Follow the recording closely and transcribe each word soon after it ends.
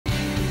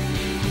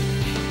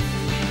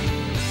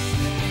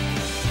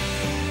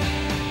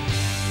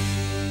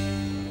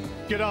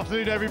Good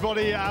afternoon,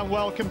 everybody, and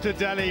welcome to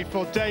Delhi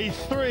for day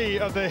 3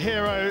 of the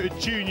Hero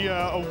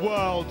Junior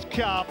World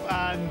Cup.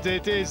 And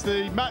it is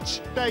the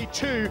match day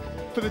 2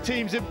 for the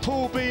teams in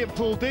Pool B and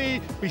Pool D.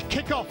 We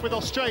kick off with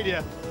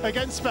Australia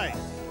against Spain.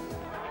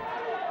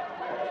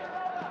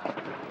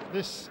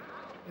 This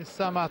is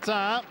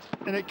Saint-Martin,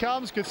 and it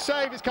comes, good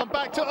save, it's come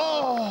back to,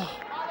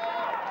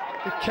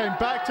 it came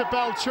back to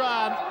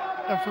Beltran,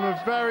 and from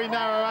a very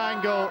narrow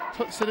angle,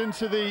 puts it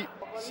into the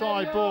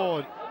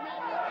sideboard.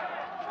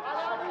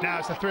 Now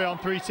it's a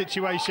 3-on-3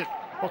 situation.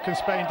 What can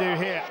Spain do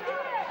here?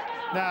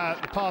 Now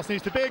the pass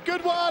needs to be a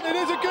good one. It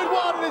is a good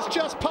one, and it's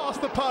just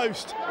past the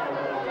post.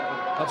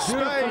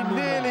 Spain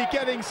nearly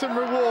getting some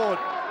reward.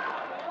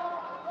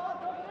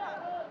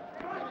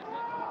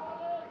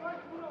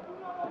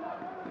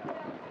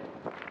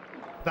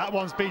 That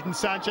one's beaten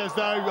Sanchez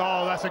though.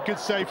 Oh, that's a good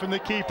save from the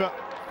keeper.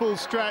 Full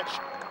stretch.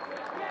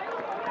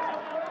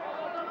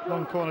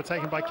 Long corner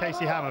taken by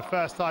Casey Hammer.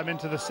 First time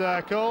into the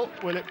circle.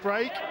 Will it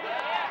break?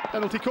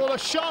 Penalty corner,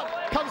 shot,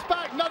 comes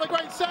back, another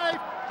great save.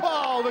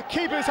 Oh, the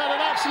keeper's had an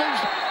absolute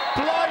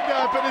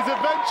blinder, but is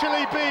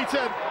eventually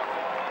beaten.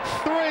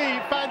 3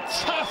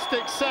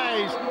 fantastic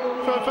saves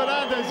from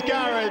Fernandez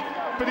Garin,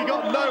 but he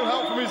got no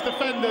help from his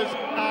defenders,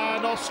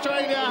 and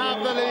Australia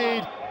have the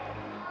lead.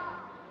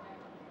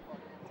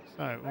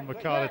 So, will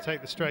Mercado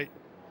take the straight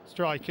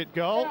strike at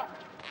goal?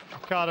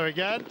 Mercado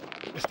again,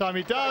 this time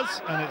he does,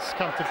 and it's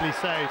comfortably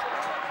saved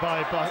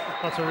by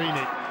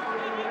Butturini.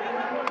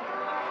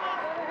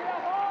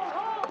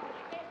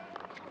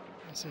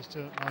 Message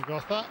to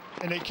Margotha,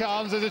 and it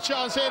comes. There's a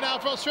chance here now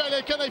for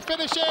Australia. Can they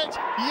finish it?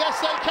 Yes,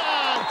 they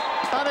can.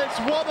 And it's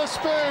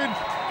Wotherspoon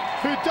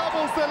who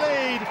doubles the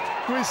lead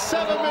with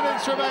 7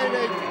 minutes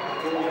remaining.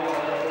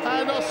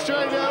 And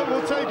Australia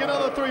will take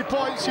another 3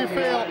 points, you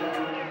feel.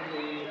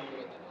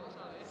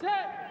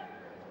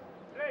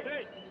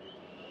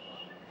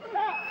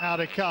 Out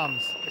it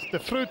comes. It's De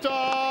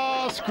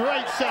Frutos.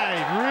 Great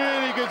save.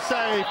 Really good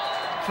save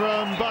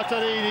from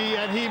Butturini,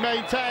 and he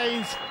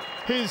maintains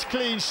his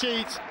clean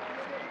sheet.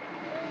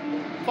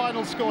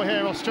 Final score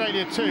here,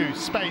 Australia 2,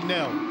 Spain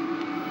 0.